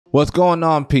What's going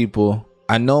on, people?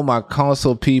 I know my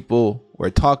console people were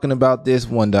talking about this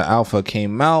when the alpha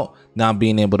came out, not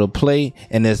being able to play,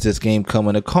 and is this game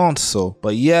coming to console?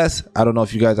 But yes, I don't know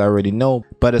if you guys already know,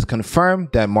 but it's confirmed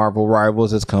that Marvel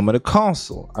Rivals is coming to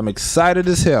console. I'm excited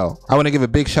as hell. I want to give a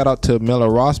big shout out to Miller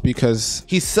Ross because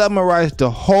he summarized the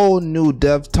whole new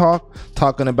dev talk,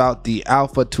 talking about the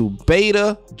alpha to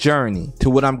beta journey. To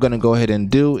what I'm going to go ahead and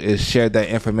do is share that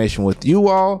information with you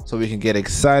all so we can get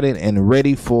excited and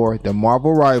ready for the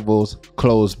Marvel Rivals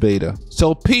closed beta.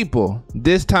 So people,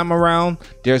 this time around,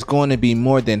 there's going to be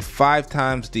more than 5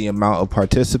 times the amount of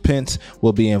participants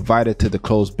will be invited to the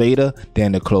closed beta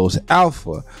than the closed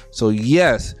alpha. So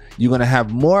yes, you're going to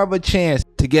have more of a chance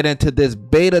to get into this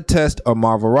beta test of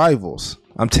Marvel Rivals.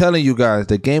 I'm telling you guys,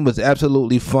 the game was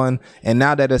absolutely fun, and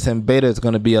now that it's in beta, it's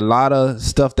going to be a lot of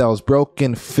stuff that was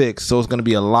broken fixed, so it's going to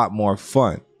be a lot more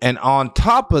fun. And on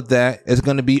top of that, it's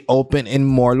going to be open in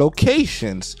more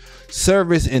locations.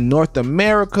 Service in North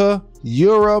America,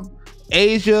 Europe,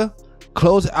 Asia.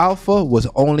 Closed alpha was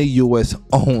only US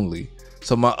only.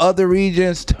 So my other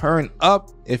regions turn up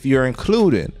if you're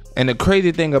included. And the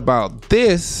crazy thing about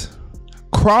this,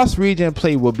 cross-region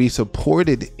play will be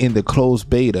supported in the closed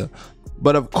beta.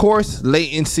 But of course,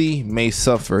 latency may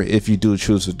suffer if you do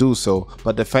choose to do so,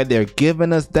 but the fact they're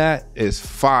giving us that is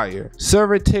fire.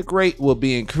 Server tick rate will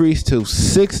be increased to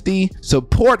 60.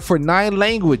 Support for 9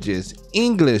 languages: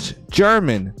 English,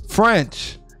 German,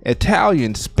 French,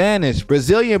 Italian, Spanish,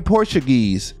 Brazilian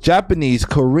Portuguese, Japanese,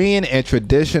 Korean, and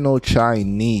traditional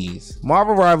Chinese.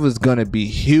 Marvel Rivals is gonna be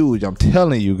huge, I'm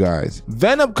telling you guys.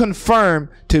 Venom confirmed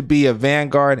to be a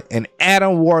Vanguard and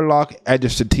Adam Warlock as the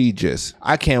strategist.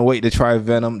 I can't wait to try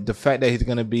Venom. The fact that he's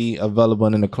gonna be available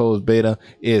in the closed beta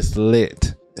is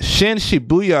lit. Shin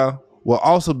Shibuya will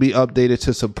also be updated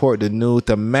to support the new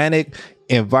thematic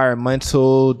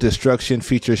environmental destruction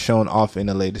feature shown off in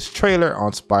the latest trailer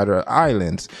on Spider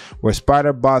Islands, where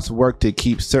spider bots work to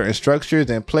keep certain structures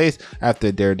in place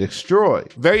after they're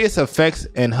destroyed. Various effects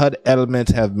and HUD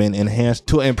elements have been enhanced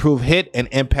to improve hit and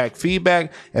impact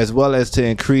feedback, as well as to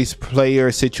increase player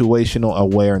situational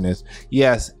awareness.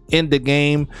 Yes, in the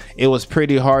game, it was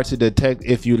pretty hard to detect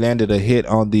if you landed a hit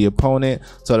on the opponent,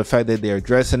 so the fact that they're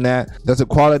addressing that's a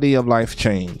quality of life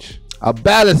change. A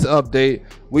balance update.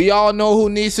 We all know who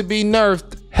needs to be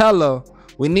nerfed. Hella.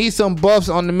 We need some buffs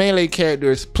on the melee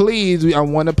characters. Please, I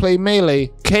want to play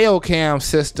melee. KO Cam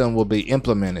system will be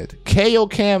implemented. KO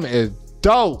Cam is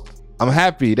dope. I'm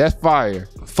happy. That's fire.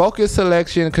 Focus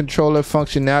selection controller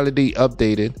functionality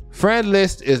updated. Friend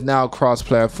list is now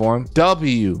cross-platform.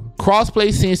 W.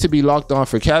 Crossplay seems to be locked on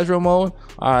for casual mode.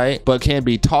 Alright, but can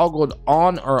be toggled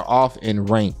on or off in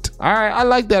ranked. Alright, I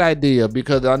like that idea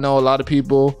because I know a lot of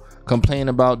people complain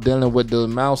about dealing with the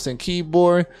mouse and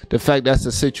keyboard. The fact that's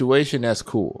the situation, that's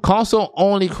cool. Console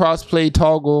only crossplay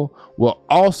toggle will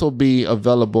also be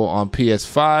available on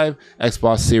PS5,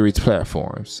 Xbox Series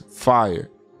platforms. Fire.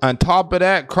 On top of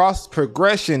that, cross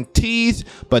progression teased,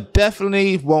 but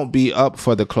definitely won't be up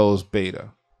for the closed beta.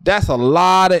 That's a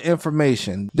lot of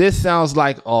information. This sounds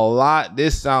like a lot.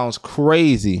 This sounds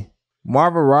crazy.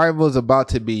 Marvel Rivals about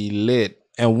to be lit.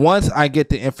 And once I get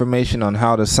the information on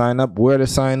how to sign up, where to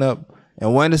sign up,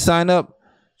 and when to sign up,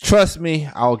 trust me,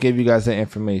 I'll give you guys the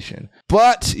information.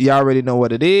 But you already know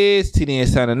what it is. TDN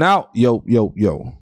signing out. Yo, yo, yo.